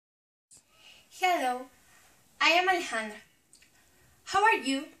Hello, I am Alejandra. How are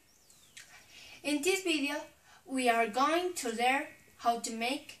you? In this video, we are going to learn how to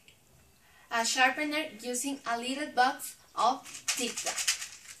make a sharpener using a little box of Tic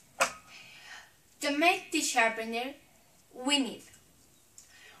Tac. To make the sharpener, we need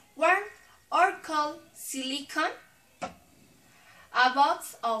warm or cold silicone, a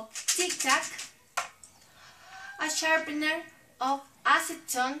box of Tic Tac, a sharpener of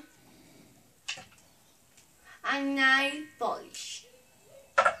acetone, and nail polish.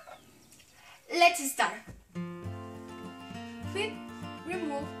 Let's start. We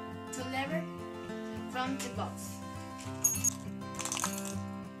remove the lever from the box.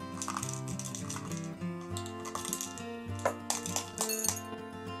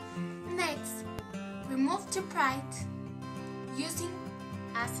 Next, remove the pride using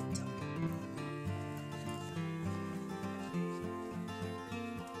acetone.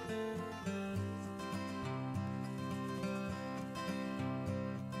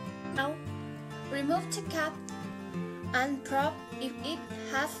 Now, remove the cap and probe if it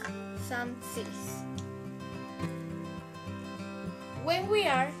has some seals. When we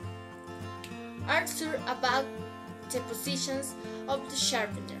are sure about the positions of the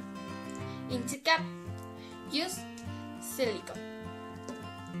sharpener in the cap, use silicone.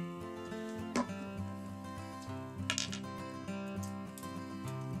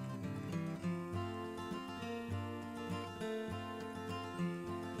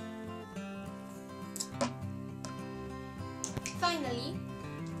 Finally,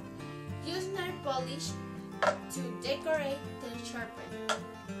 use nail polish to decorate the sharpener.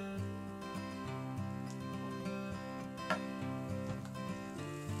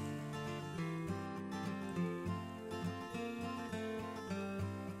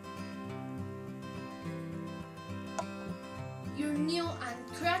 Your new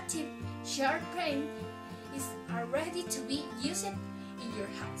and creative sharpener is ready to be used in your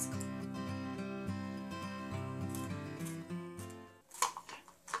house.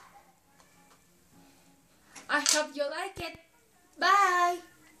 I hope you like it. Bye!